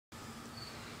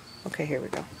Okay, here we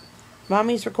go.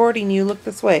 Mommy's recording you. Look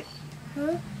this way.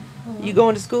 Huh? You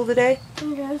going to school today?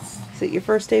 Yes. Is it your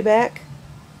first day back?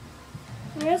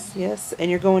 Yes. Yes. And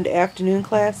you're going to afternoon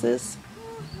classes?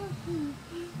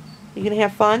 You gonna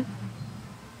have fun?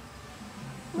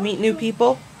 Meet new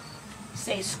people?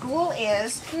 Say school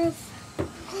is. Yes.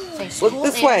 Say school Look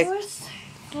this is way.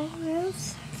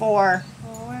 Yes. for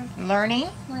Or learning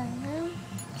when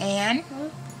and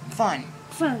fun.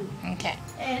 fun. Okay.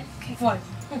 And fun.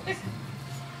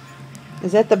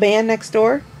 Is that the band next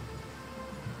door?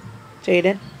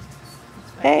 Jaden?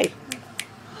 Hey.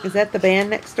 Is that the band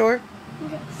next door?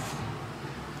 Yes.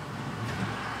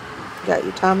 Got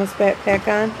your Thomas backpack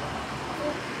on?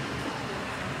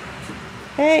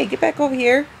 Hey, get back over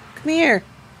here. Come here.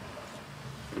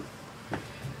 I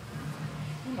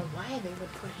don't know why they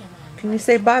would put him on. Can you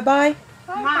say bye-bye?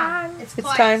 Mom, It's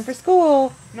time for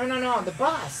school. No, the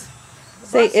bus. The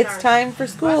Say bus it's starts- time for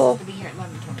the school. bus is to be here at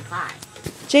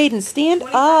 11:25. Jaden, stand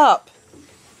up.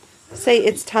 Say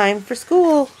it's time for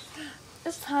school.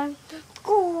 It's time to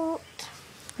go.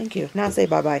 Thank you. Now say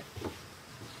bye-bye.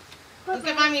 Look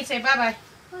at mommy and say bye-bye.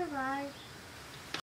 Bye bye.